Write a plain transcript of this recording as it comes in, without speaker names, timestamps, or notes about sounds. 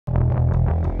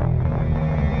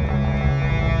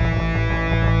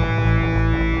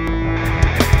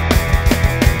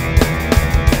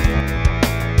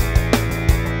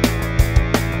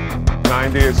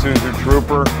Isuzu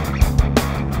Tropper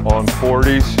on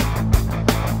 40s.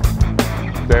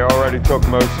 They already took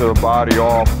most of the body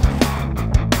off.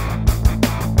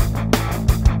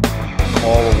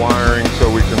 All the wiring so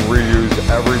we can reuse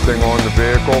everything on the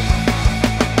vehicle.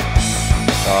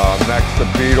 Next, the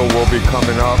Beetle will be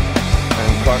coming up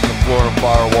and cutting the floor and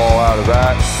firewall out of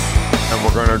that. And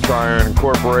we're going to try and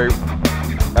incorporate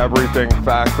everything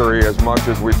factory as much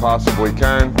as we possibly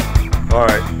can. All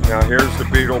right, now here's the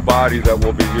Beetle body that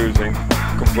we'll be using,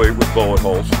 complete with bullet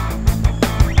holes.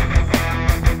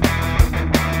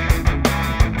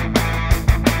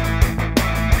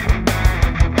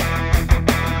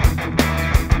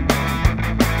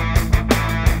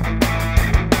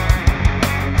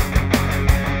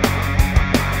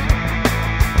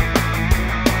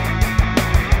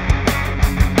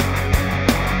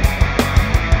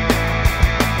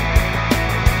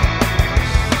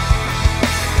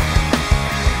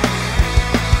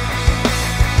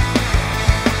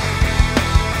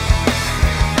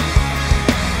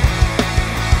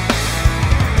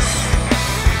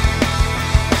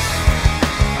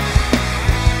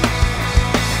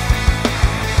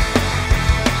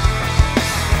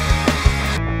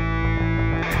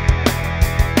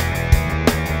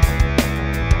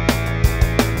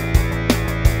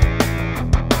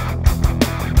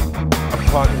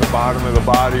 Cutting the bottom of the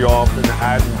body off and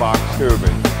adding box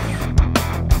tubing.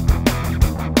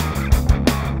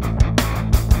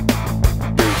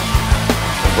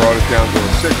 I brought it down to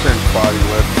a 6-inch body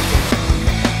lift.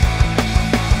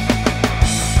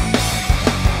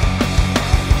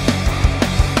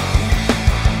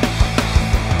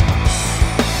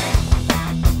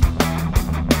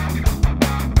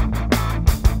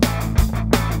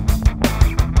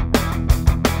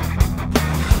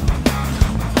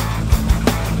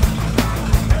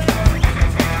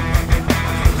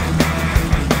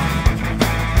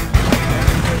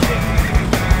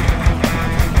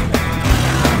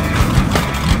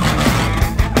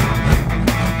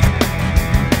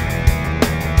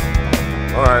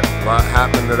 Alright, a lot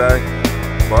happened today,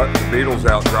 but the Beetle's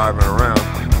out driving around.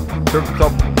 Took a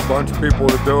bunch of people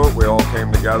to do it, we all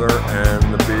came together,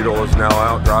 and the Beetle is now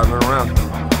out driving around.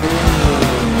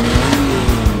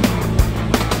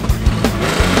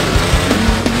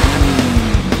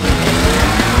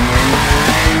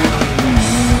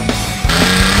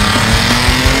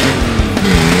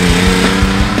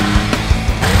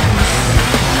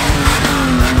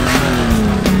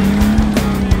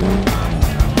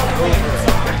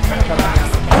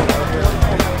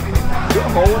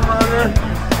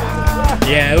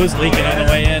 Yeah, it was leaking on the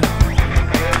way in.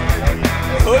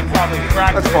 Hood probably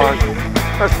cracked. That's fine.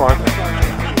 That's fine.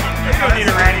 You don't need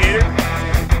a radiator.